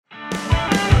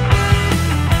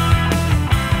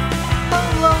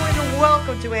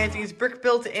to Anthony's Brick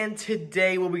Build, and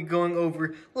today we'll be going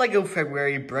over LEGO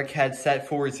February Brickheadz set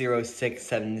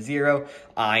 40670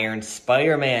 Iron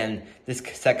Spider-Man. This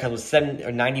set comes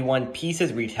with 91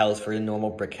 pieces, retails for the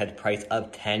normal Brickhead price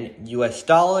of $10 US,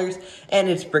 and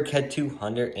it's Brickhead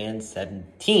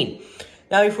 217.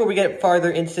 Now, before we get farther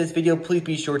into this video, please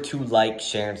be sure to like,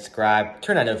 share, and subscribe.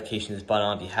 Turn that notifications button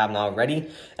on if you haven't already,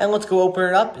 and let's go open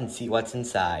it up and see what's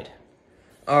inside.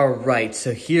 Alright,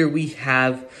 so here we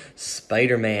have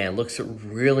Spider-Man. Looks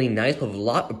really nice with a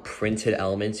lot of printed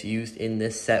elements used in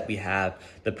this set. We have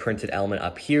the printed element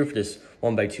up here for this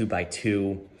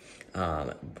 1x2x2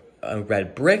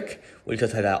 red brick, which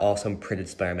does have that awesome printed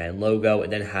Spider-Man logo,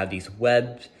 and then have these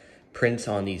web prints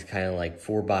on these kind of like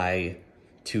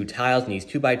 4x2 tiles, and these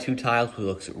 2x2 tiles, which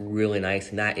looks really nice,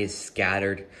 and that is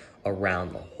scattered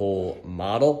around the whole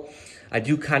model. I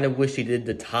do kind of wish they did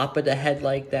the top of the head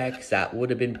like that, because that would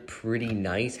have been pretty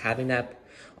nice having that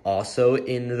also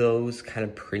in those kind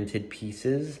of printed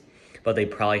pieces. But they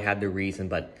probably had the reason,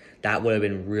 but that would have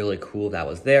been really cool if that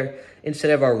was there.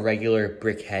 Instead of our regular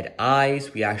Brickhead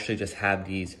eyes, we actually just have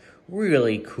these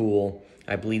really cool,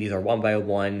 I believe these are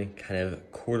 1x1 kind of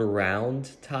quarter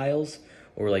round tiles,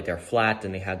 or like they're flat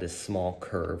and they have this small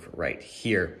curve right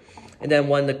here. And then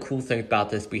one of the cool things about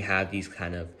this, we have these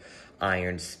kind of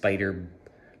iron spider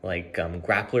like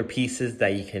grappler pieces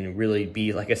that you can really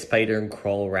be like a spider and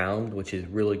crawl around, which is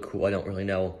really cool. I don't really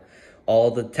know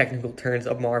all the technical terms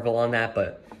of Marvel on that,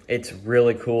 but it's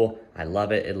really cool. I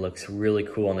love it. It looks really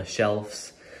cool on the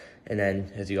shelves. And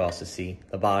then, as you also see,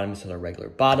 the bottom is a regular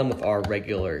bottom with our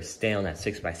regular stand on that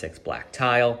 6x6 black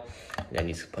tile. And then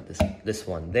you just put this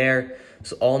one there.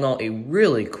 So all in all, a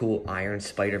really cool Iron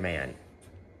Spider-Man.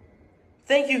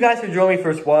 Thank you guys for joining me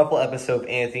for this wonderful episode of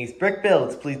Anthony's Brick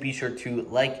Builds. Please be sure to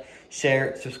like,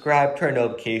 share, subscribe, turn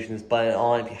notifications button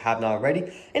on if you haven't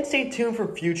already, and stay tuned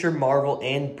for future Marvel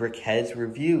and Brickheadz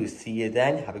reviews. See you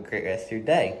then. Have a great rest of your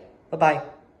day. Bye-bye.